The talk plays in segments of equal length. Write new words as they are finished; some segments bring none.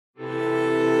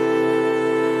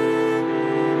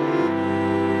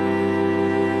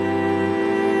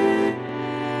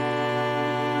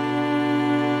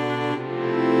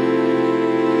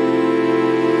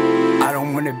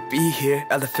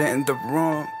elephant in the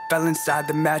room. Fell inside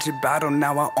the magic bottle,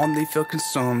 now I only feel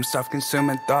consumed.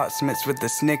 Self-consuming thoughts mixed with the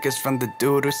Snickers from the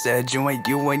dude who said you ain't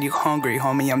you when you hungry,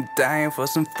 homie, I'm dying for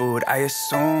some food. I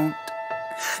assumed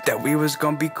that we was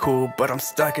gonna be cool, but I'm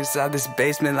stuck inside this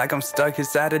basement like I'm stuck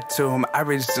inside a tomb. I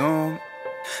resume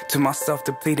to my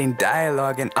self-depleting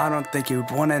dialogue, and I don't think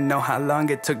you'd wanna know how long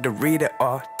it took to read it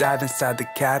all. Dive inside the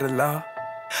catalog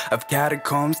of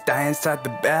catacombs, die inside the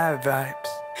bad vibes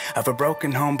of a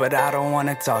broken home, but I don't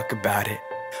wanna talk about it.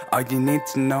 All you need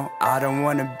to know, I don't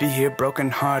wanna be here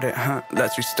broken hearted,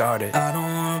 let's restart it. I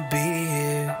don't wanna be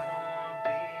here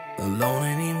alone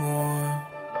anymore.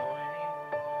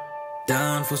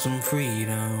 Down for some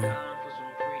freedom,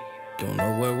 don't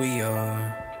know where we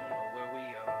are.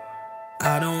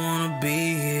 I don't wanna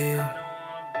be here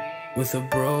with a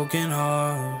broken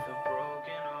heart.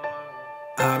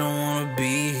 I don't wanna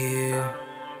be here,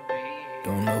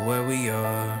 don't know where we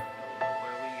are.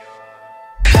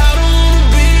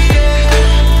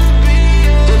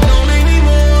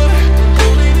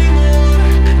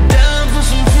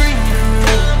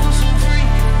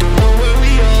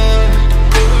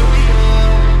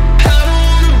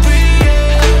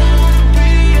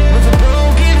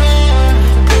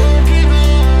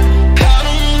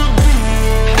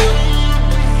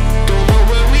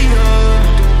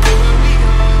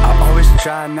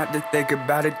 Try not to think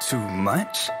about it too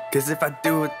much, cause if I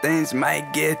do it, things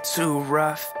might get too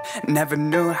rough. Never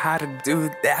knew how to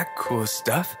do that cool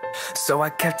stuff, so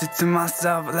I kept it to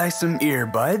myself like some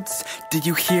earbuds. Do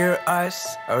you hear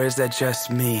us, or is that just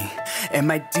me?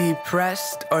 Am I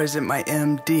depressed, or is it my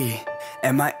MD?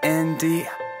 Am I ND?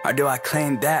 Or do I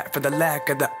claim that for the lack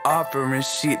of the offering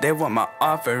sheet? They want my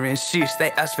offering sheets.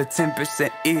 They ask for 10%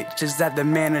 each. Is that the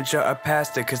manager or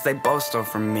pastor? Cause they both stole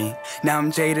from me. Now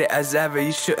I'm jaded as ever,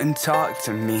 you shouldn't talk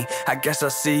to me. I guess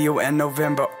I'll see you in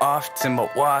November off to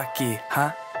Milwaukee,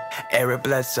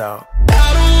 Bledsoe.